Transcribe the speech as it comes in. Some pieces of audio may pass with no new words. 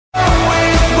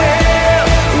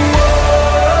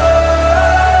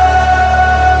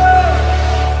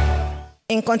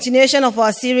in continuation of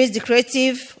our series, The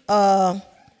Creative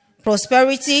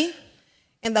Prosperity.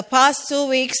 In the past 2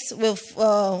 weeks,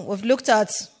 we've looked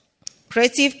at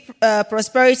creative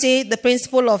prosperity, the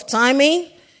principle of timing,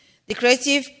 the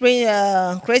creative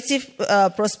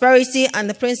prosperity, and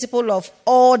the principle of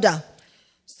order.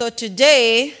 So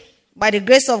today, by the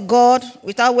grace of God,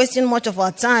 without wasting much of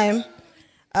our time,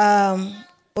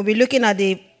 we'll be looking at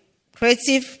the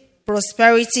creative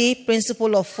prosperity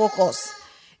principle of focus.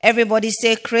 Everybody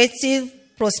say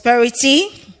creative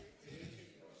prosperity,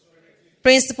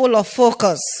 principle of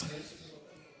focus.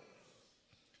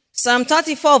 Psalm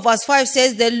 34 verse 5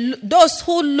 says that those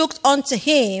who looked unto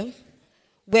him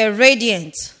were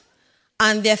radiant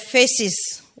and their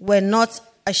faces were not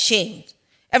ashamed.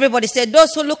 Everybody said,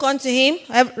 those who look unto him,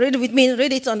 read it with me,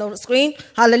 read it on the screen.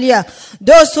 Hallelujah.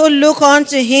 Those who look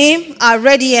unto him are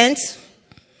radiant.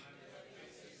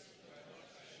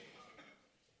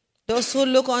 Those who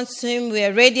look unto him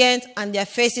were radiant and their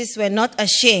faces were not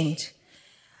ashamed.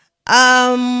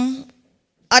 At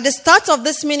the start of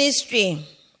this ministry,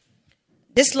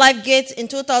 this Life Gate in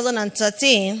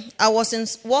 2013, I was in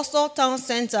Warsaw Town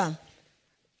Center.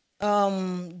 I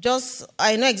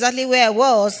know exactly where I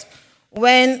was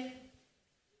when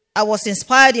I was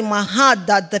inspired in my heart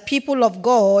that the people of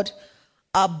God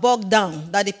are bogged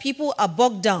down, that the people are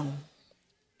bogged down.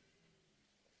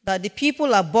 That the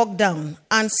people are bogged down.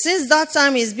 And since that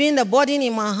time, it's been a burden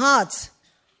in my heart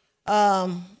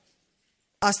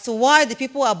as to why the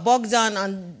people are bogged down,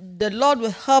 and the Lord will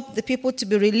help the people to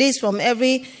be released from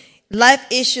every life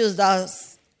issues that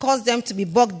cause them to be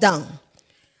bogged down.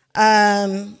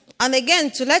 And again,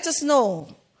 to let us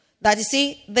know that, you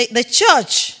see, the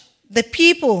church, the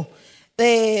people,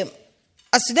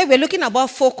 as today we're looking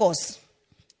about focus.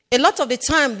 A lot of the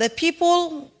time, the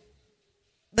people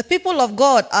of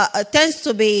God tends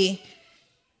to be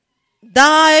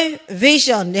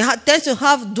vision. They tend to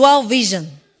have dual vision.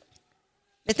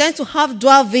 They tend to have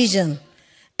dual vision.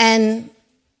 And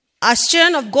as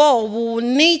children of God, we will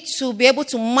need to be able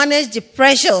to manage the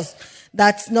pressures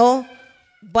that,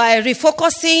 by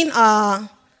refocusing our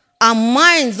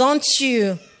minds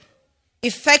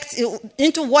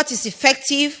into what is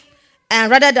effective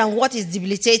and rather than what is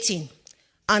debilitating.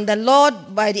 And the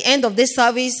Lord, by the end of this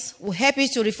service, will help you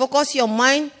to refocus your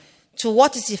mind to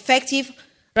what is effective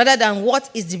rather than what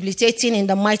is debilitating in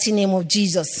the mighty name of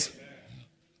Jesus.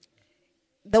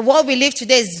 The world we live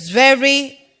today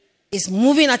is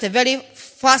moving at a very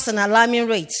fast and alarming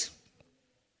rate.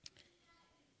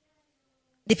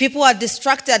 The people are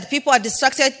distracted. People are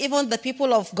distracted, even the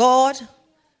people of God.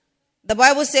 The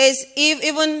Bible says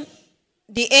even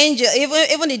the angel,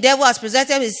 even the devil has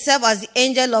presented himself as the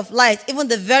angel of light. Even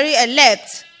the very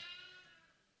elect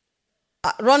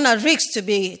run a risk to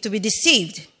be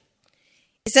deceived.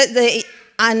 It said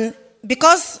and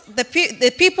because the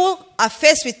people are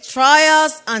faced with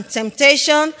trials and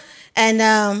temptation and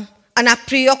are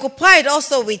preoccupied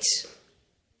also with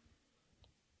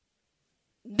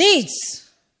needs,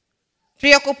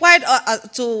 preoccupied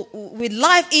with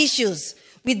life issues,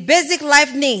 with basic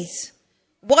life needs.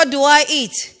 What do I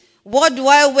eat? What do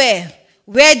I wear?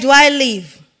 Where do I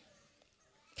live?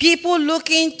 People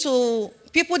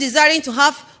desiring to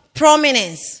have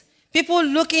prominence. People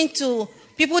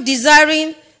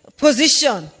desiring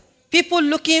position. People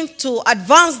looking to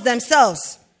advance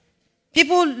themselves.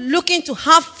 People looking to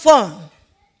have fun.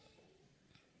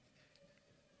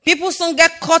 People soon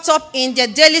get caught up in their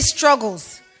daily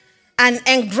struggles and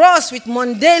engrossed with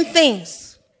mundane things.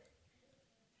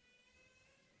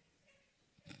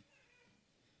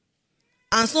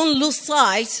 And soon lose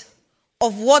sight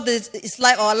of what is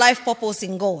like our life purpose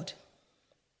in God.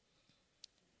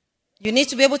 You need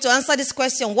to be able to answer this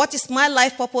question. What is my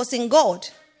life purpose in God?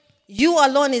 You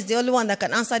alone is the only one that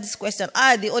can answer this question.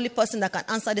 I am the only person that can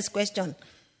answer this question.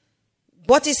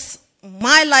 What is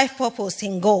my life purpose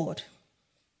in God?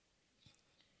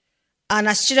 And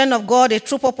as children of God, the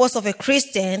true purpose of a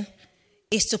Christian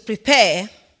is to prepare,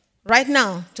 right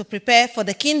now, to prepare for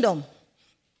the kingdom.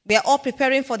 We are all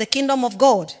preparing for the kingdom of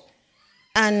God.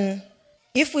 And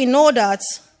if we know that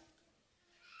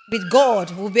with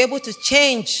God, we'll be able to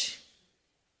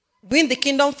win the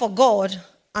kingdom for God,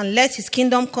 and let his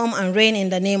kingdom come and reign in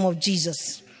the name of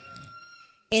Jesus.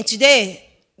 And today,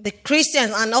 the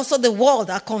Christians and also the world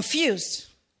are confused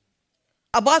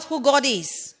about who God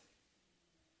is,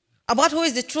 about who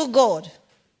is the true God.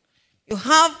 You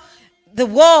have the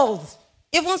world,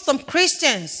 even some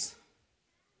Christians,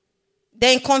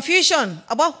 they're in confusion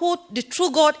about who the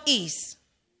true God is.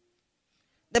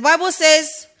 The Bible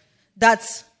says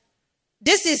that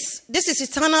this is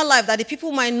eternal life, that the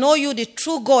people might know you, the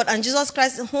true God, and Jesus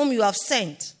Christ whom you have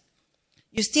sent.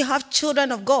 You still have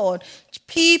children of God.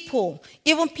 People,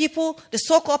 even people, the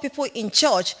so-called people in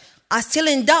church, are still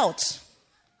in doubt.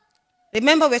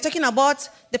 Remember, we're talking about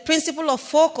the principle of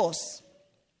focus.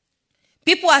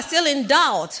 People are still in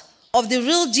doubt of the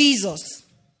real Jesus.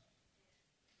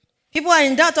 People are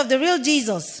in doubt of the real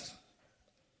Jesus.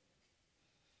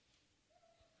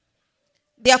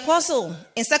 The apostle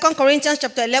in 2 Corinthians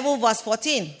chapter 11 verse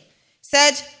 14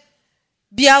 said,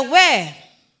 be aware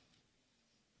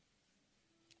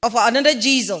of another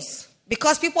Jesus,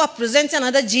 because people are presenting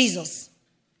another Jesus.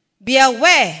 Be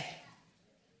aware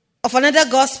of another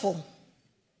gospel.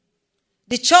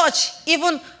 The church,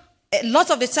 even a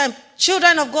lot of the time,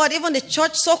 children of God, even the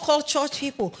church, so-called church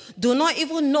people, do not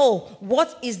even know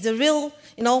what is the real,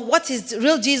 what is the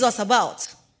real Jesus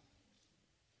about.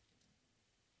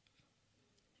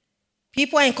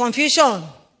 People are in confusion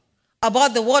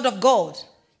about the word of God.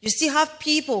 You still have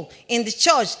people in the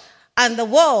church and the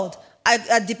world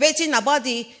are debating about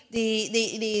the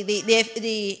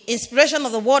inspiration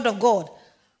of the word of God.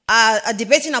 Are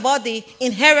debating about the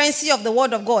inherency of the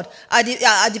word of God.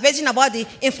 Are debating about the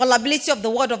infallibility of the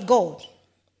word of God.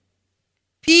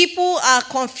 People are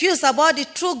confused about the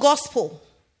true gospel.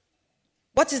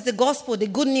 What is the gospel? The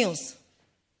good news.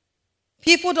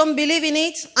 People don't believe in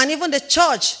it. And even the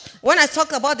church. When I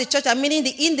talk about the church, I'm meaning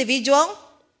the individual.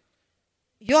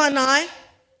 You and I,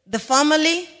 the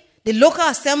family, the local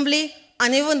assembly,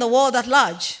 and even the world at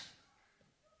large.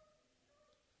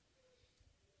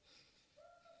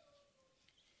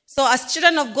 So as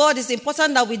children of God, it's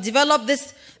important that we develop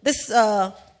this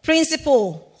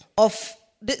principle of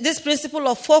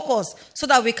focus so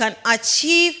that we can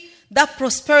achieve that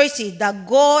prosperity that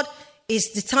God is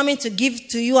determined to give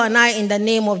to you and I in the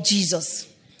name of Jesus.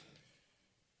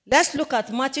 Let's look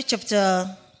at Matthew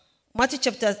chapter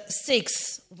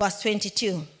 6, verse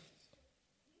 22.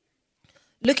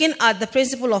 Looking at the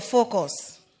principle of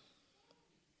focus.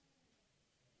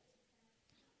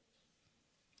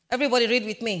 Everybody read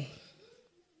with me.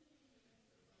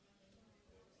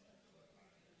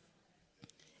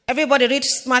 Everybody read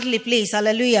smartly, please.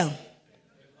 Hallelujah.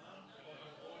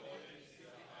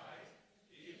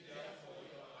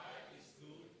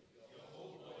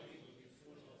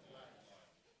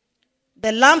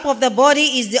 The lamp of the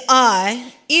body is the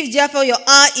eye. If therefore your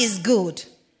eye is good.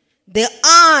 The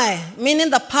eye, meaning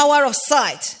the power of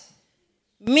sight.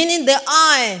 Meaning the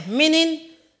eye, meaning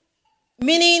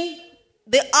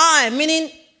the eye,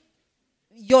 meaning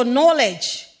your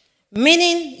knowledge,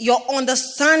 meaning your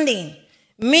understanding,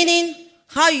 meaning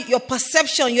how your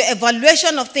perception, your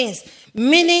evaluation of things,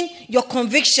 meaning your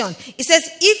conviction. It says,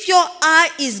 if your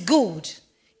eye is good,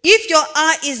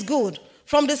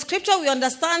 from the scripture we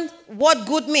understand what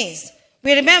good means.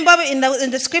 We remember in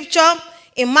the scripture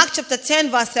in Mark chapter 10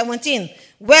 verse 17,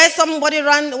 where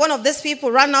one of these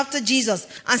people ran after Jesus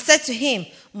and said to him,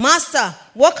 Master,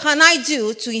 what can I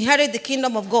do to inherit the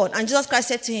kingdom of God? And Jesus Christ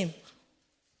said to him,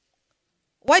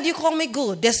 why do you call me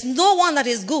good? There's no one that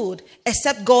is good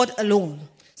except God alone.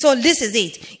 So this is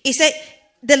it. He said,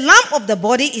 the lamp of the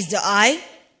body is the eye.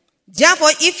 Therefore,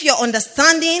 if your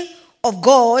understanding of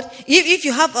God, if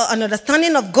you have an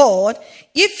understanding of God,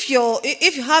 if you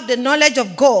have the knowledge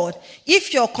of God,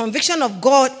 if your conviction of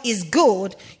God is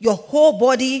good, your whole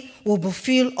body will be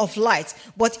filled of light.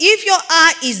 But if your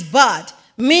eye is bad,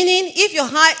 meaning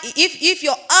if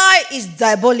your eye is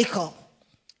diabolical,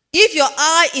 if your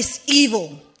eye is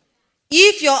evil,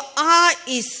 if your eye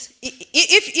is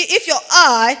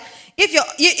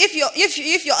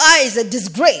a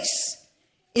disgrace,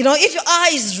 if your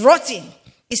eye is rotten,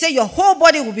 he said your whole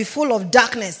body will be full of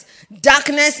darkness.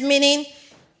 Darkness meaning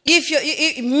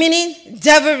meaning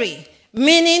devilry,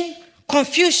 meaning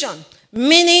confusion,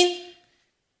 meaning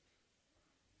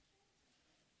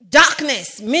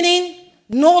darkness, meaning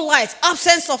no light,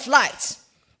 absence of light.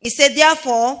 He said,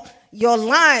 therefore, the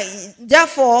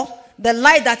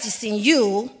light that is in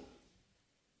you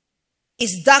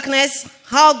is darkness.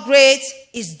 How great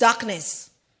is darkness?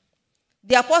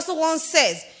 The apostle once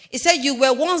says, he said, you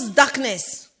were once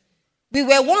darkness. We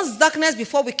were once darkness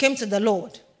before we came to the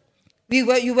Lord.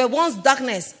 You were once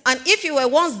darkness. And if you were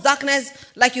once darkness,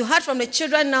 like you heard from the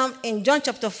children now in John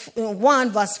chapter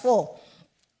 1 verse 4,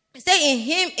 he said, in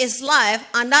him is life,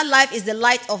 and that life is the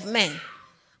light of men.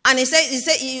 And he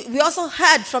said, we also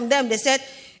heard from them, they said,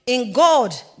 in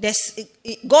God,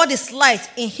 God is light.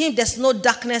 In him, there's no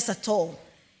darkness at all.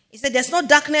 He said, there's no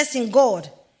darkness in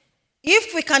God.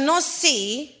 If we cannot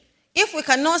see,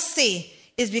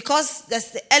 it's because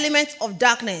there's the element of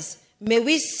darkness. May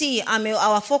we see and may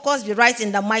our focus be right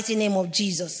in the mighty name of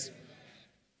Jesus.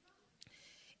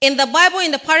 In the Bible,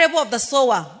 in the parable of the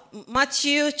sower,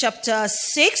 Matthew chapter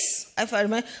 6, if I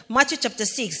remember, Matthew chapter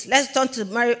 6. Let's turn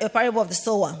to a parable of the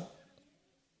sower.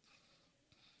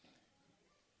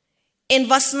 In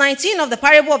verse 19 of the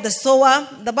parable of the sower,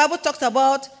 the Bible talks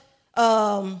about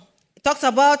the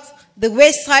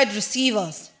wayside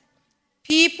receivers.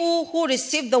 People who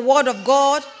receive the word of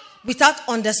God without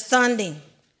understanding.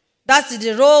 That's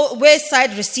the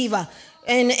wayside receiver.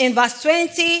 And in verse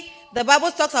 20, the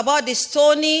Bible talks about the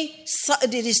stony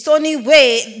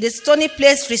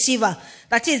place receiver.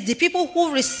 That is, the people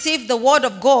who receive the word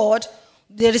of God,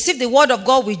 they receive the word of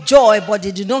God with joy, but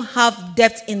they do not have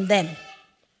depth in them.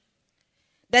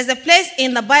 There's a place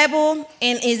in the Bible,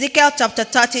 in Ezekiel chapter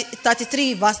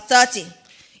 33, verse 30.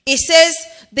 It says,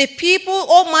 the people,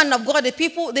 oh man of God, the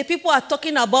people are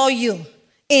talking about you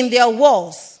in their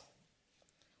walls.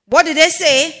 What did they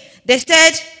say? They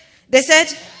said,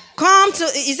 come to,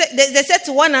 they said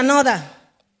to one another.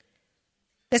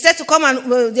 They said to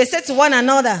one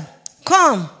another,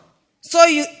 come. So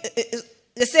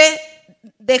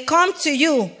they come to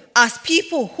you as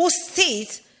people who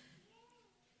sit.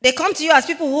 They come to you as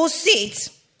people who sit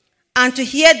and to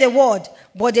hear the word,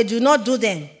 but they do not do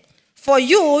them. For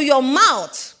you, your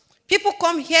mouth, people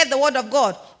come hear the word of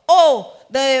God. Oh,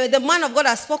 the man of God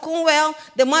has spoken well.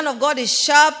 The man of God is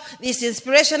sharp. Is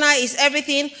inspirational. Is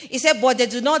everything. He said, but they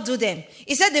do not do them.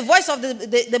 He said the voice of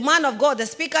the man of God, the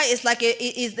speaker, is like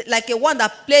a one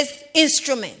that plays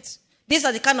instruments. These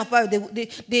are the kind of people,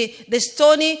 the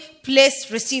stony place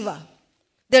receiver.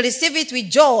 They receive it with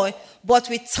joy, but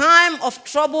with time of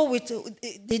trouble,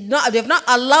 they've not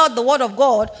allowed the word of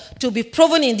God to be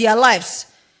proven in their lives.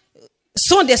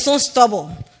 Soon they stumble.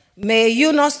 May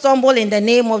you not stumble in the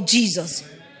name of Jesus.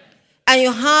 And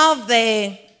you have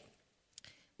the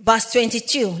verse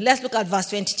 22. Let's look at verse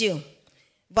 22.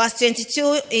 Verse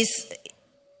 22 is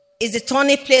the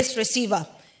thorny place receiver.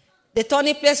 The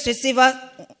thorny place receiver,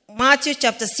 Matthew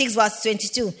chapter 6, verse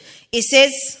 22. It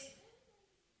says,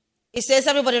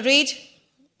 everybody read.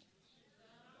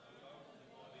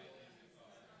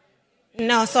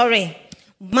 No, sorry.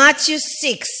 Matthew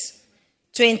 6,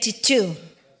 22.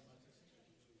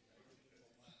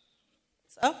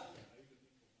 So?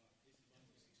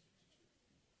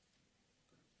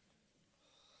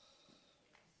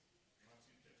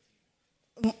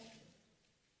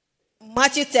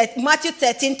 Matthew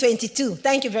 13, 22.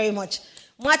 Thank you very much.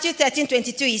 Matthew 13,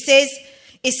 22. It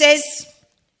says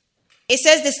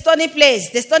the stony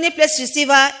place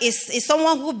receiver is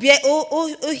someone who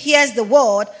hears the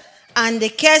word, and the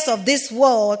cares of this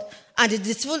world and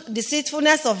the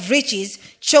deceitfulness of riches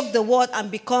choke the word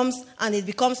and it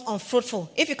becomes unfruitful.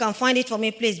 If you can find it for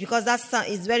me, please, because that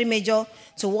is very major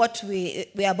to what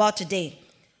we're about today.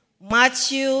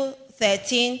 Matthew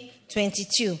 13,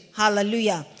 22.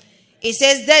 Hallelujah. It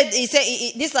says that this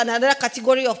is another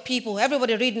category of people.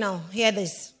 Everybody read now. Hear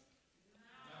this.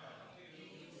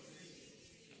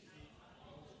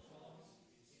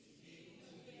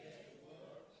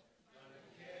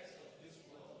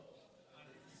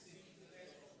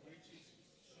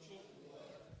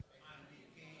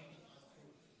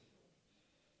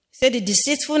 Say the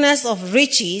deceitfulness of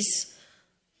riches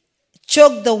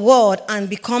choke the word and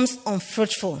becomes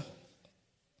unfruitful.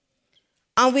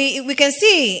 And we can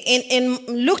see in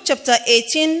Luke chapter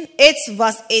 18, 8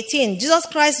 verse 18, Jesus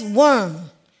Christ warned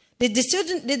the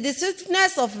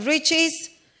deceitfulness of riches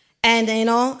and,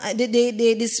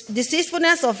 the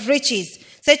deceitfulness of riches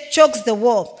chokes the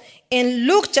word. In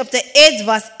Luke chapter 8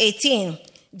 verse 18,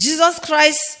 Jesus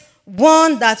Christ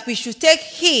warned that we should take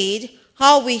heed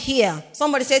how we hear.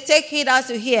 Somebody say, take heed as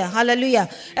you hear. Hallelujah.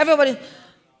 Everybody,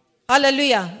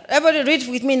 hallelujah. Everybody read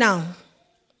with me now.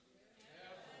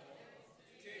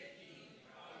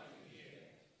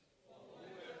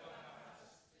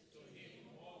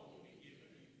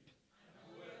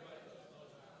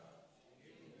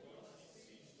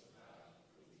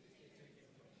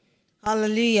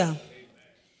 Hallelujah.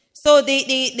 So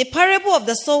the parable of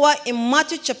the sower in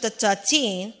Matthew chapter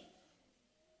 13,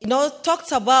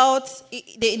 talks about,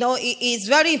 it's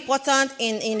very important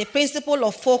in the principle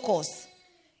of focus.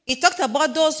 It talked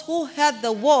about those who heard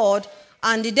the word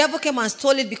and the devil came and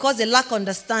stole it because they lack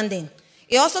understanding.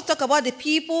 It also talked about the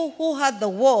people who heard the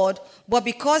word, but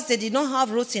because they did not have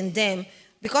roots in them,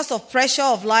 because of pressure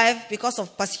of life, because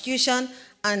of persecution,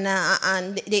 and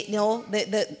they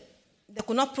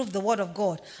could not prove the word of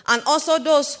God. And also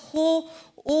those who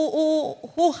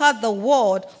had the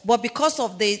word, but because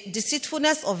of the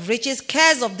deceitfulness of riches,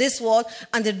 cares of this world,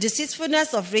 and the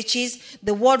deceitfulness of riches,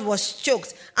 the word was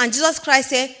choked. And Jesus Christ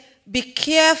said, be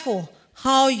careful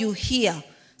how you hear.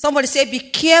 Somebody say, be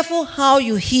careful how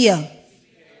you hear.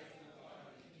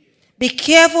 Be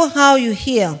careful how you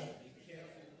hear.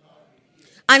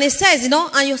 And it says,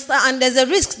 and there's a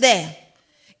risk there.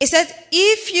 It says,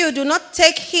 if you do not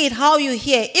take heed how you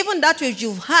hear, even that which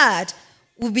you've heard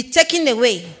will be taken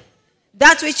away.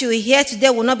 That which you will hear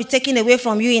today will not be taken away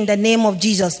from you in the name of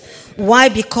Jesus. Why?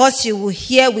 Because you will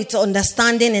hear with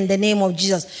understanding in the name of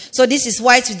Jesus. So this is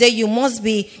why today you must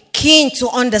be keen to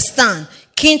understand.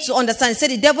 Keen to understand. He said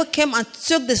the devil came and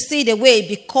took the seed away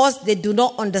because they do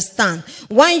not understand.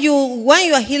 When you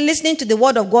are listening to the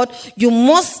word of God, you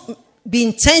must be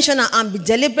intentional and be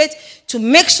deliberate to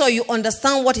make sure you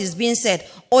understand what is being said.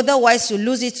 Otherwise, you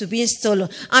lose it to being stolen.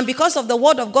 And because of the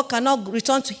word of God cannot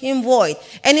return to him void,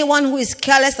 anyone who is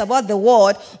careless about the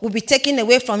word will be taken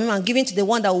away from him and given to the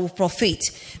one that will profit.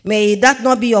 May that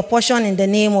not be your portion in the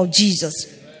name of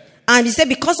Jesus. And he said,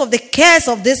 because of the cares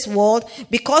of this world,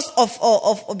 because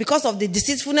of the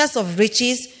deceitfulness of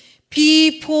riches,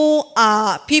 the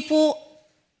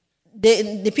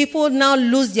people now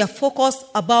lose their focus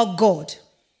about God.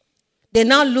 They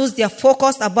now lose their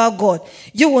focus about God.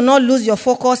 You will not lose your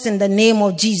focus in the name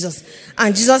of Jesus.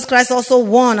 And Jesus Christ also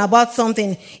warned about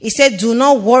something. He said, do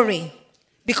not worry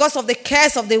because of the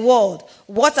cares of the world.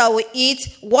 What I will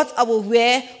eat, what I will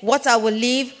wear, what I will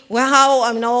live,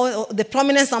 the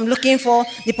prominence I'm looking for,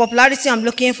 the popularity I'm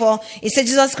looking for. He said,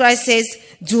 Jesus Christ says,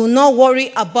 do not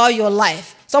worry about your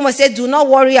life. Someone said, do not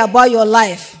worry about your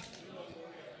life.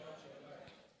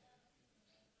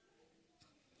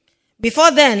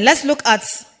 Before then, let's look at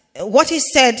what he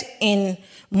said in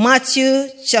Matthew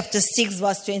chapter 6,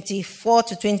 verse 24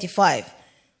 to 25.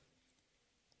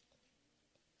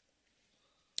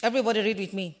 Everybody read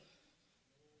with me.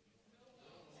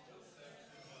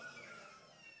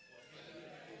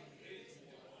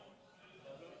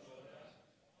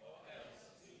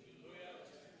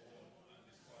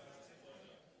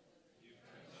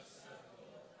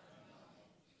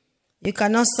 You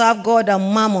cannot serve God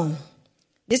and mammon.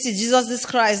 This is Jesus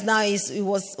Christ now. He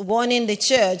was warning the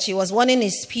church. He was warning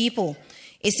his people.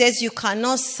 He says you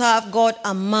cannot serve God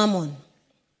and mammon.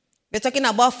 We're talking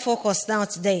about focus now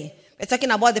today. We're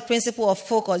talking about the principle of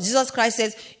focus. Jesus Christ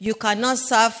says you cannot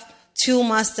serve two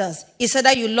masters. It's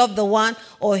either you love the one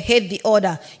or hate the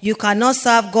other. You cannot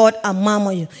serve God and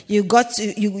mammon. You got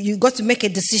to make a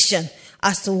decision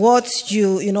as to what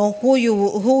who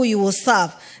you will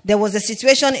serve. There was a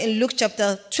situation in Luke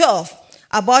chapter 12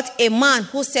 about a man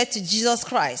who said to Jesus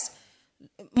Christ,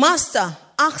 Master,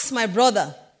 ask my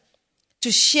brother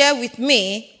to share with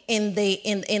me in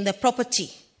the property.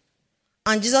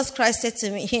 And Jesus Christ said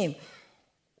to him,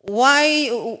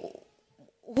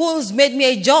 who's made me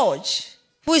a judge?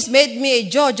 Who has made me a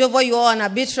judge over you all and I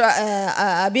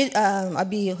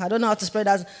don't know how to spread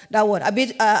that word,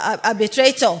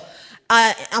 arbitrator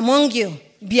among you?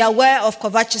 Be aware of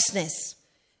covetousness.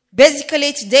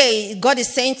 Basically today, God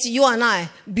is saying to you and I,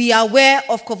 be aware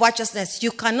of covetousness.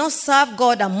 You cannot serve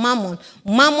God and mammon.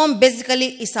 Mammon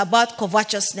basically is about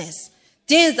covetousness.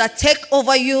 Things that take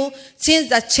over you, things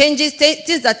that changes,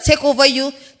 things that take over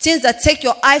you, things that take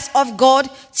your eyes off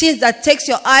God, things that takes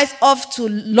your eyes off to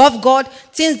love God,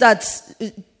 things that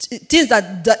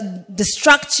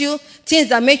distract you, things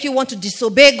that make you want to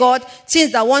disobey God,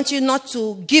 things that want you not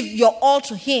to give your all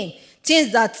to him,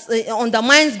 things that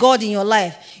undermines God in your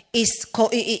life.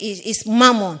 Is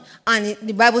mammon. And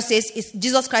the Bible says,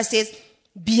 Jesus Christ says,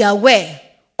 be aware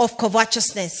of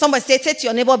covetousness. Somebody say to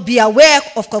your neighbor, be aware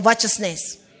of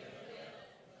covetousness.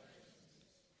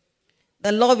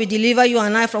 The Lord will deliver you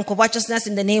and I from covetousness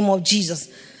in the name of Jesus.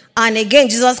 And again,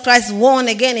 Jesus Christ warned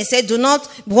again. He said, do not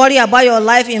worry about your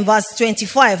life in verse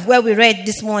 25, where we read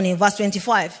this morning, verse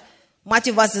 25.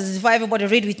 Matthew verse 25, everybody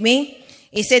read with me.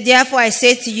 He said, therefore I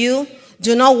say to you,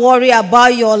 do not worry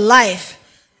about your life.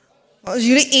 What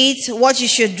you eat, what you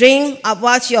should drink,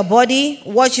 about your body,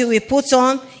 what you will put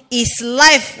on. Is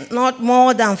life not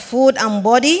more than food and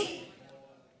body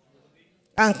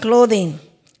and clothing?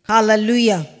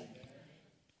 Hallelujah.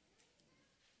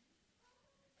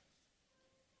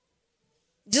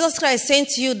 Jesus Christ is saying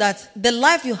to you that the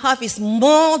life you have is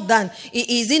more than,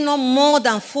 is it not more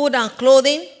than food and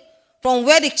clothing? From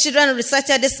where the children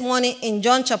recited this morning in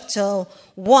John chapter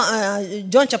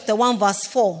 1 verse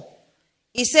 4.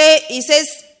 He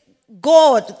says,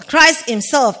 God, Christ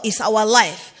himself is our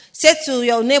life. Say to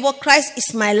your neighbor, Christ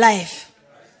is my life.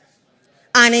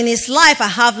 And in his life I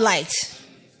have light.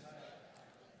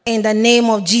 In the name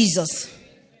of Jesus.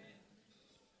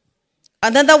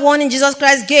 Another warning Jesus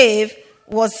Christ gave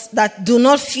was that do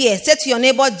not fear. Say to your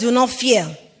neighbor, do not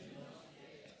fear.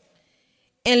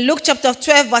 In Luke chapter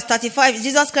 12 verse 35,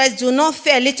 Jesus Christ, do not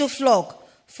fear, little flock,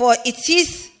 for it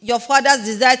is your Father's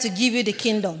desire to give you the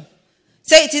kingdom.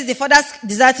 Say, it is the Father's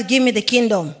desire to give me the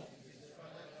kingdom.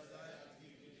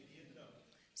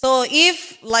 So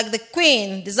if, like the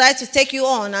queen, decides to take you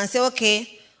on and say,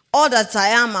 okay, all that I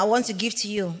am, I want to give to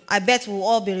you, I bet we'll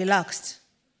all be relaxed.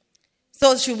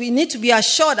 So we need to be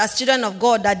assured as children of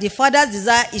God that the Father's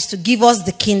desire is to give us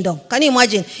the kingdom. Can you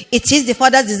imagine? It is the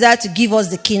Father's desire to give us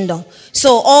the kingdom.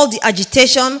 So all the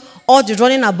agitation, all the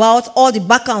running about, all the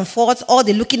back and forth, all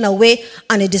the looking away,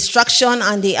 and the distraction,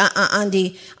 and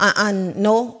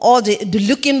all the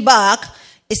looking back,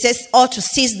 it says all to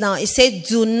cease now. It says,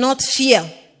 do not fear.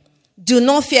 Do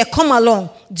not fear. Come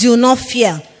along. Do not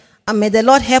fear. And may the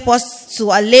Lord help us to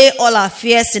allay all our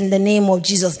fears in the name of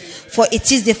Jesus. For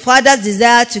it is the Father's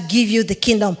desire to give you the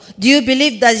kingdom. Do you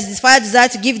believe that it is the Father's desire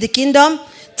to give the kingdom?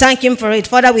 Thank Him for it.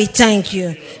 Father, we thank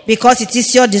you because it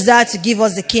is your desire to give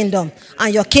us the kingdom.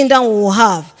 And your kingdom we will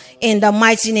have in the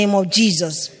mighty name of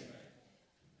Jesus.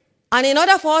 And in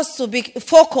order for us to be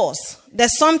focused,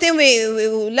 there's something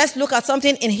let's look at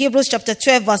something in Hebrews chapter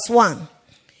 12 verse 1.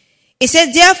 It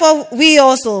says, therefore we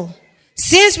also,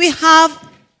 since we have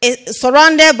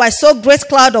surrounded by so great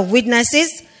cloud of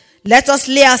witnesses, let us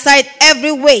lay aside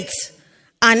every weight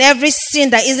and every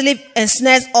sin that easily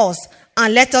ensnares us,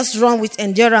 and let us run with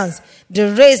endurance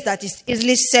the race that is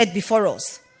easily set before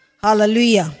us.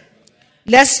 Hallelujah.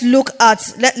 Let's look at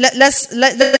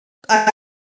let's